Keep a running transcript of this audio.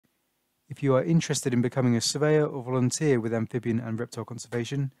If you are interested in becoming a surveyor or volunteer with amphibian and reptile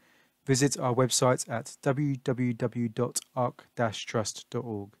conservation, visit our website at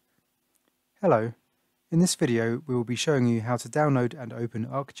www.arc-trust.org. Hello, in this video we will be showing you how to download and open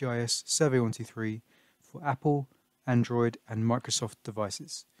ArcGIS Survey123 for Apple, Android and Microsoft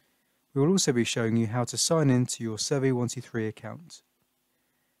devices. We will also be showing you how to sign in to your Survey123 account.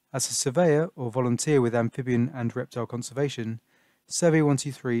 As a surveyor or volunteer with amphibian and reptile conservation,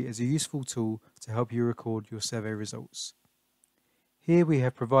 Survey123 is a useful tool to help you record your survey results. Here we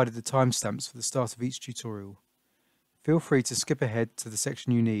have provided the timestamps for the start of each tutorial. Feel free to skip ahead to the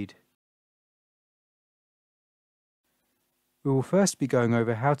section you need. We will first be going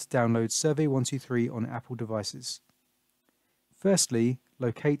over how to download Survey123 on Apple devices. Firstly,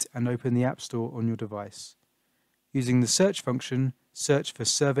 locate and open the App Store on your device. Using the search function, search for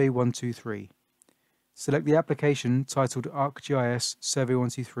Survey123. Select the application titled ArcGIS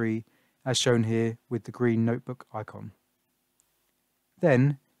Survey123 as shown here with the green notebook icon.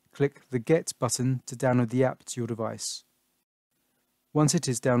 Then, click the Get button to download the app to your device. Once it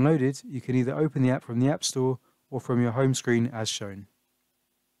is downloaded, you can either open the app from the App Store or from your home screen as shown.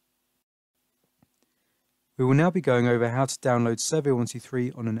 We will now be going over how to download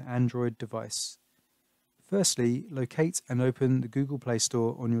Survey123 on an Android device. Firstly, locate and open the Google Play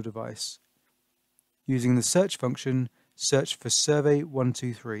Store on your device. Using the search function, search for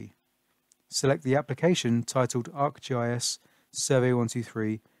Survey123. Select the application titled ArcGIS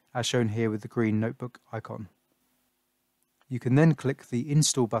Survey123 as shown here with the green notebook icon. You can then click the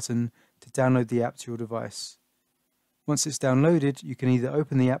Install button to download the app to your device. Once it's downloaded, you can either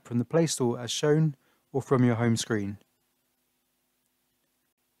open the app from the Play Store as shown or from your home screen.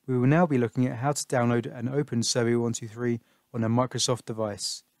 We will now be looking at how to download and open Survey123 on a Microsoft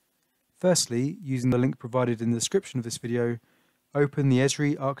device. Firstly, using the link provided in the description of this video, open the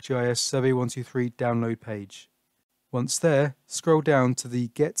Esri ArcGIS Survey123 download page. Once there, scroll down to the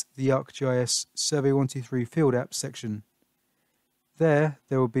Get the ArcGIS Survey123 Field App section. There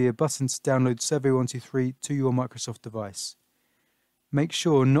will be a button to download Survey123 to your Microsoft device. Make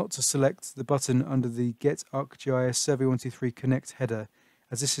sure not to select the button under the Get ArcGIS Survey123 Connect header,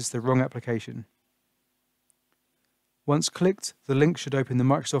 as this is the wrong application. Once clicked, the link should open the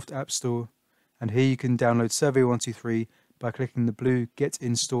Microsoft App Store, and here you can download Survey123 by clicking the blue Get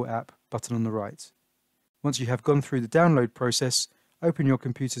Install App button on the right. Once you have gone through the download process, open your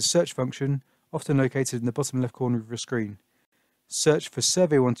computer's search function, often located in the bottom left corner of your screen. Search for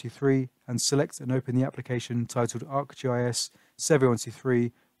Survey123 and select and open the application titled ArcGIS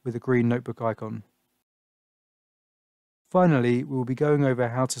Survey123 with a green notebook icon. Finally, we will be going over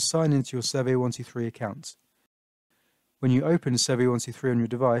how to sign into your Survey123 account. When you open Survey123 on your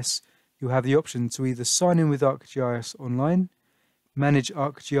device, you'll have the option to either sign in with ArcGIS Online, manage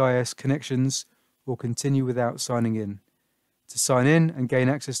ArcGIS connections, or continue without signing in. To sign in and gain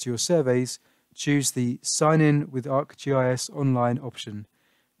access to your surveys, choose the Sign in with ArcGIS Online option,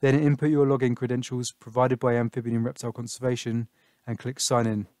 then input your login credentials provided by Amphibian and Reptile Conservation and click Sign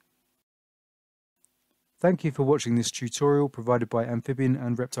in. Thank you for watching this tutorial provided by Amphibian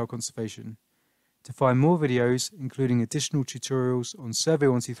and Reptile Conservation. To find more videos, including additional tutorials on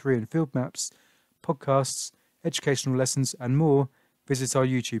Survey123 and field maps, podcasts, educational lessons and more, visit our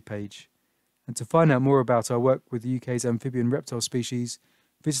YouTube page. And to find out more about our work with the UK's amphibian reptile species,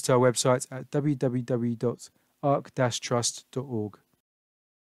 visit our website at www.arc-trust.org.